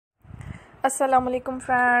Assalamualaikum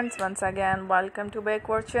friends, once again welcome to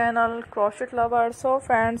backward channel crochet lovers. So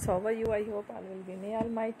friends, how are you? I hope all will be may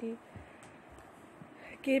almighty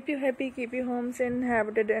keep you happy, keep you homes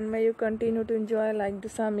inhabited, and may you continue to enjoy like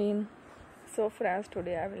this. So friends,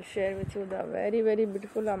 today I will share with you the very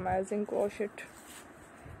beautiful amazing crochet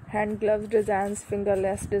hand gloves designs,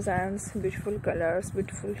 fingerless designs, beautiful colors,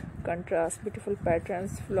 beautiful contrast, beautiful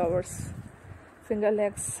patterns, flowers,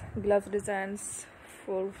 fingerless glove designs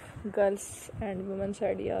for girls and women's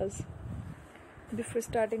ideas. Before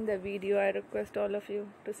starting the video, I request all of you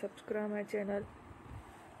to subscribe my channel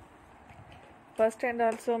first, and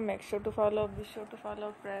also make sure to follow, be sure to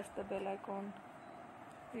follow, press the bell icon.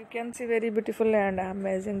 You can see very beautiful and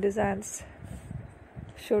amazing designs.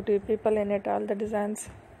 Show to people in it all the designs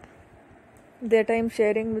that I am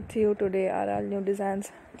sharing with you today are all new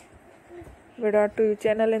designs. Without to your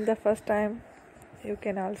channel in the first time, you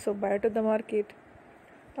can also buy to the market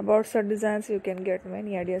about such designs. You can get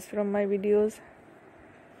many ideas from my videos.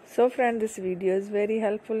 So friend, this video is very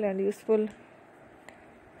helpful and useful,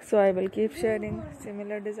 so I will keep sharing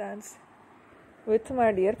similar designs with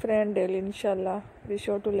my dear friend daily, inshallah. Be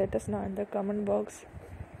sure to let us know in the comment box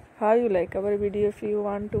how you like our video. If you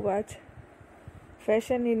want to watch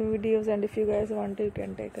fashion in videos, and if you guys want to, you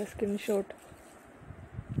can take a screenshot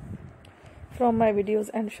from my videos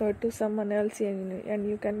and show it to someone else, and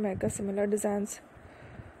you can make a similar designs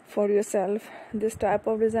for yourself. This type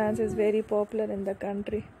of designs is very popular in the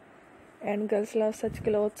country and girls love such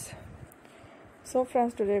clothes. So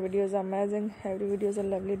friends, today video is amazing. Every video is a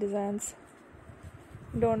lovely designs.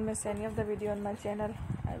 Don't miss any of the video on my channel.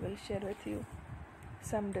 I will share with you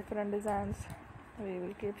some different designs. We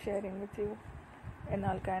will keep sharing with you in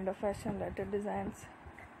all kind of fashion related designs.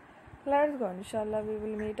 Let's go, inshallah. We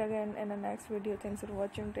will meet again in the next video. Thanks for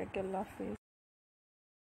watching. Take care. Allah Hafiz.